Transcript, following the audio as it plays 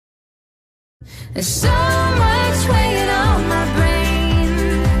There's so much weighing on my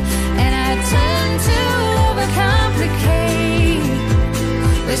brain, and I tend to overcomplicate.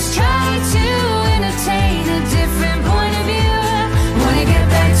 Let's try to entertain a different point of view. Wanna get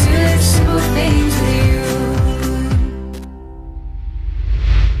back to the simple things with you.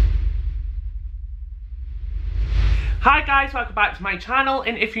 Hi guys, welcome back to my channel,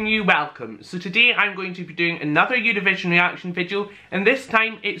 and if you're new, welcome. So today I'm going to be doing another Eurovision reaction video, and this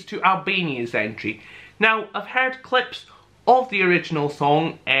time it's to Albania's entry. Now, I've heard clips of the original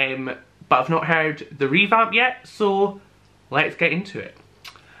song, but I've not heard the revamp yet, so let's get into it.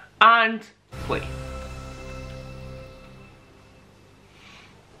 And play.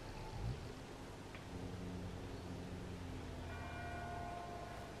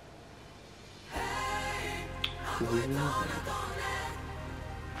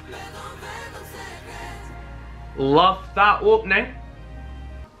 Love that opening.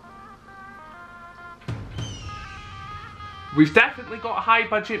 We've definitely got a high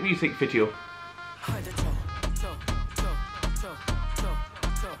budget music video.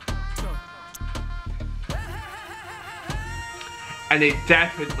 And it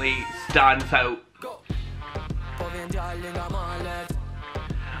definitely stands out.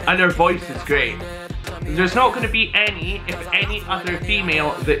 And her voice is great. There's not going to be any, if any, other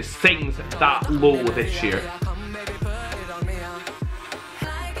female that sings that low this year.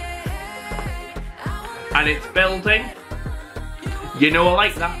 And it's building. You know, I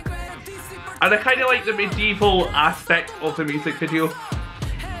like that. And I kind of like the medieval aspect of the music video.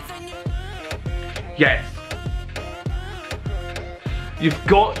 Yes. You've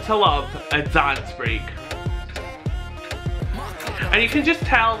got to love a dance break. And you can just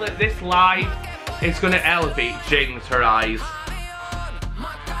tell that this live is going to elevate Jing's her eyes.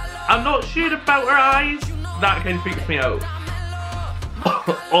 I'm not sure about her eyes. That kind of freaks me out.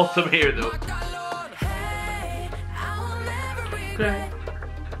 Awesome hair though.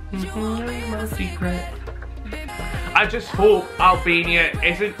 I just hope Albania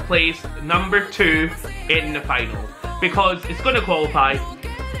isn't placed number 2 in the final, because it's going to qualify.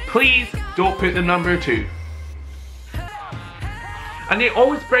 Please don't put them number 2. And they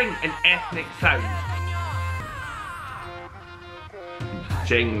always bring an ethnic sound.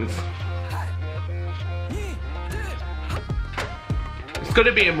 Jings. It's going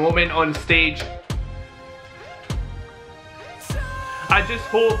to be a moment on stage. I just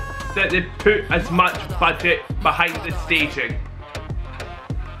hope that they put as much budget behind the staging.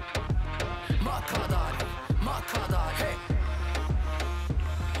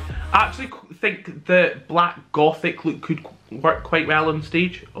 I actually think the black gothic look could work quite well on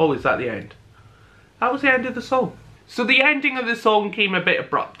stage. Oh, is that the end? That was the end of the song. So the ending of the song came a bit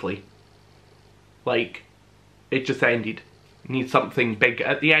abruptly. Like, it just ended. Needs something big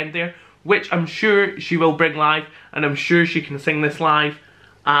at the end there, which I'm sure she will bring live, and I'm sure she can sing this live.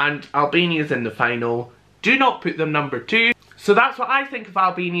 And Albania's in the final. Do not put them number 2. So that's what I think of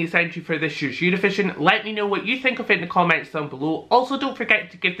Albania's entry for this year's Eurovision. Let me know what you think of it in the comments down below. Also, don't forget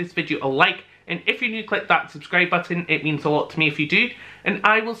to give this video a like. And if you're new, click that subscribe button. It means a lot to me if you do. And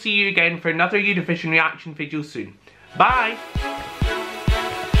I will see you again for another Eurovision reaction video soon. Bye!